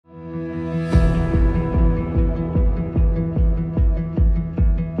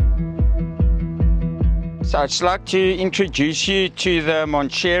So I'd like to introduce you to the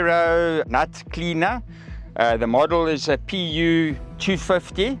Monchiero nut cleaner. The model is a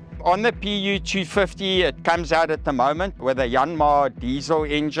PU250. On the PU250, it comes out at the moment with a Yanmar diesel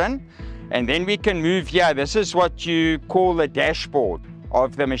engine. And then we can move here. This is what you call the dashboard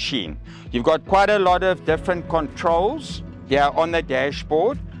of the machine. You've got quite a lot of different controls here on the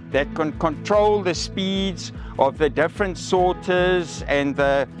dashboard that can control the speeds of the different sorters and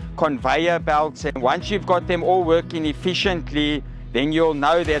the conveyor belts. And once you've got them all working efficiently, then you'll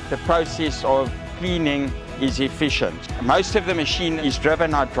know that the process of cleaning is efficient. Most of the machine is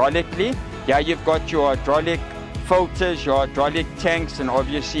driven hydraulically. Here you've got your hydraulic filters, your hydraulic tanks, and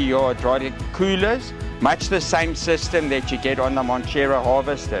obviously your hydraulic coolers. Much the same system that you get on the Monchiero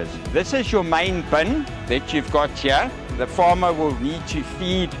harvesters. This is your main bin that you've got here. The farmer will need to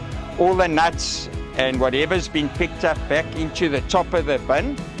feed all the nuts and whatever's been picked up back into the top of the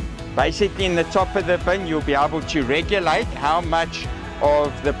bin. Basically, in the top of the bin, you'll be able to regulate how much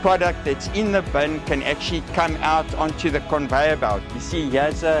of the product that's in the bin can actually come out onto the conveyor belt. You see,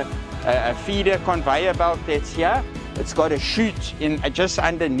 here's a feeder conveyor belt that's here. It's got a chute in just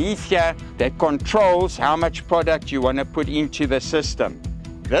underneath here that controls how much product you want to put into the system.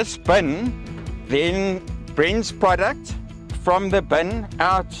 This bin then brings product from the bin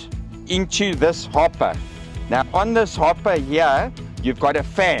out into this hopper. Now on this hopper here, you've got a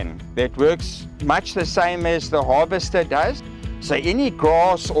fan that works much the same as the harvester does. So any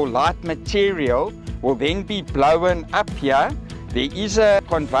grass or light material will then be blown up here. There is a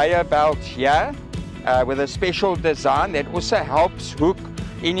conveyor belt here with a special design that also helps hook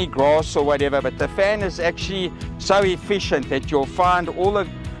any grass or whatever, but the fan is actually so efficient that you'll find all the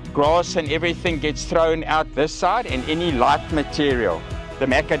grass and everything gets thrown out this side and any light material. The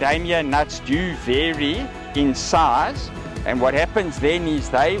macadamia nuts do vary in size, and what happens then is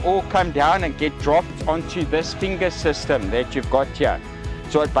they all come down and get dropped onto this finger system that you've got here.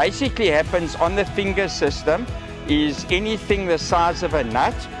 So what basically happens on the finger system is anything the size of a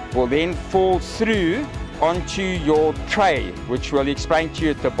nut will then fall through onto your tray, which we'll explain to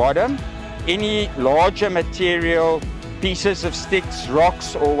you at the bottom. Any larger material, pieces of sticks,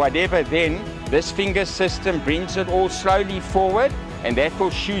 rocks or whatever, then this finger system brings it all slowly forward, and that will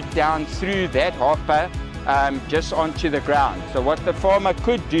shoot down through that hopper just onto the ground. So what the farmer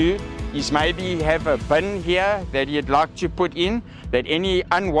could do is maybe have a bin here that he'd like to put in, that any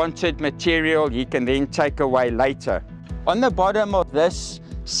unwanted material he can then take away later. On the bottom of this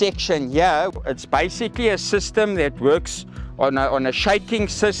section here, it's basically a system that works on a shaking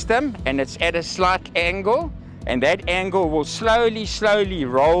system, and it's at a slight angle, and that angle will slowly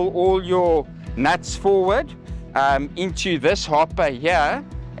roll all your nuts forward into this hopper here,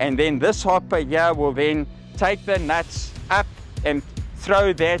 and then this hopper here will then take the nuts up and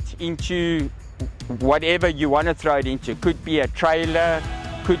throw that into whatever you want to throw it into. Could be a trailer,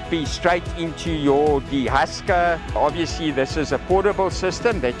 could be straight into your dehusker. Obviously this is a portable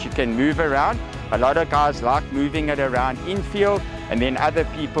system that you can move around. A lot of guys like moving it around infield, and then other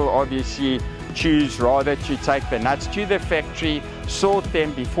people obviously choose rather to take the nuts to the factory, sort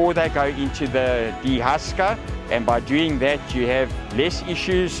them before they go into the dehusker, and by doing that you have less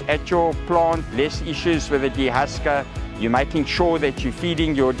issues at your plant, less issues with the dehusker. You're making sure that you're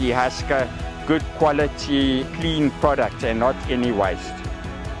feeding your dehusker good quality, clean product and not any waste.